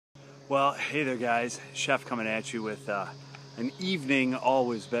Well, hey there guys, Chef coming at you with an evening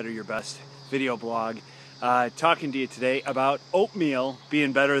always better your best video blog. Talking to you today about oatmeal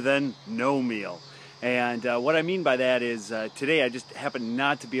being better than no meal. And what I mean by that is today I just happened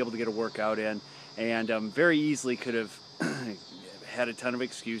not to be able to get a workout in, and very easily could have had a ton of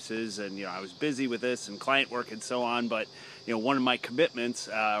excuses, and I was busy with this and client work and so on, but one of my commitments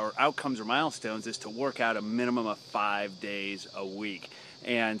or outcomes or milestones is to work out a minimum of 5 days a week.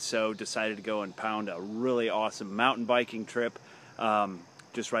 And so decided to go and pound a really awesome mountain biking trip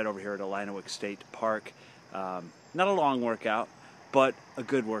just right over here at Illinois State Park. Not a long workout, but a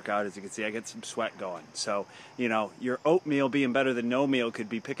good workout. As you can see, I get some sweat going. So, your oatmeal being better than no meal could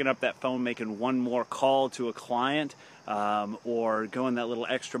be picking up that phone, making one more call to a client, or going that little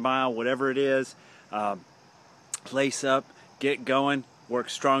extra mile, whatever it is. Lace up, get going,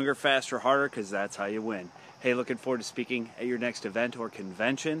 work stronger, faster, harder, because that's how you win. Hey, looking forward to speaking at your next event or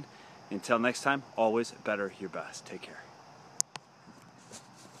convention. Until next time, always better your best. Take care.